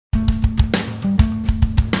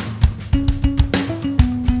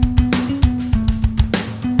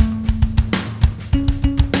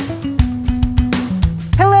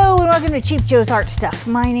to Cheap Joe's Art Stuff.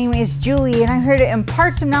 My name is Julie and I'm here to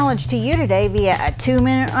impart some knowledge to you today via a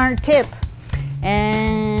 2-minute art tip.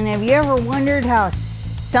 And have you ever wondered how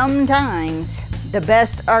sometimes the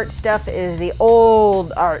best art stuff is the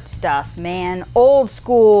old art stuff, man, old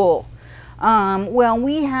school? Well,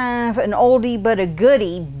 we have an oldie but a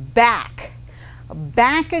goodie back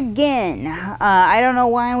again. I don't know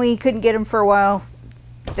why we couldn't get them for a while.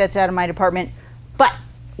 That's out of my department. But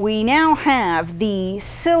we now have the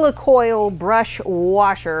Silicoil Brush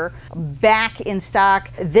Washer back in stock.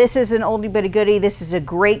 This is an oldie but a goodie. This is a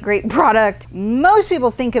great product. Most people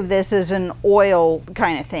think of this as an oil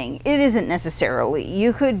kind of thing. It isn't necessarily.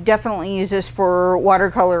 You could definitely use this for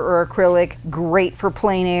watercolor or acrylic. Great for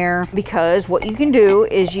plein air, because what you can do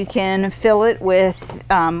is you can fill it with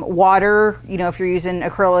water, you know, if you're using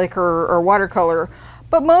acrylic or watercolor.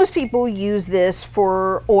 But most people use this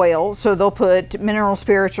for oil, so they'll put mineral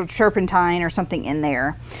spirits or turpentine or something in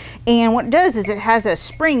there. And what it does is it has a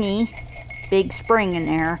springy, big spring in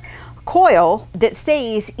there, coil that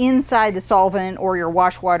stays inside the solvent or your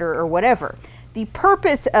wash water or whatever. The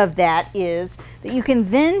purpose of that is that you can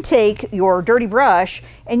then take your dirty brush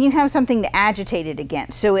and you have something to agitate it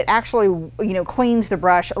against. So it actually, you know, cleans the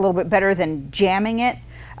brush a little bit better than jamming it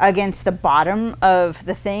against the bottom of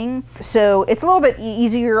the thing. So it's a little bit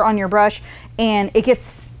easier on your brush and it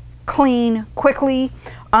gets clean quickly.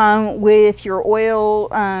 With your oil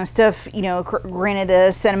stuff, you know, granted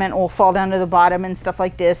the sediment will fall down to the bottom and stuff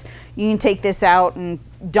like this. You can take this out and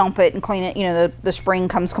dump it and clean it. You know, the spring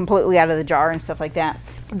comes completely out of the jar and stuff like that.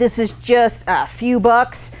 This is just a few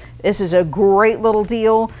bucks. This is a great little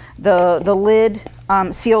deal. The lid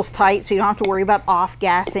seals tight, so you don't have to worry about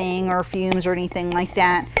off-gassing or fumes or anything like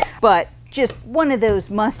that. But just one of those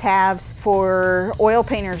must-haves for oil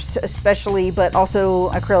painters especially, but also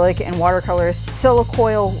acrylic and watercolorists.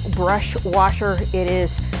 Silicoil Brush Washer. It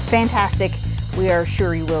is fantastic. We are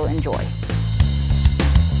sure you will enjoy.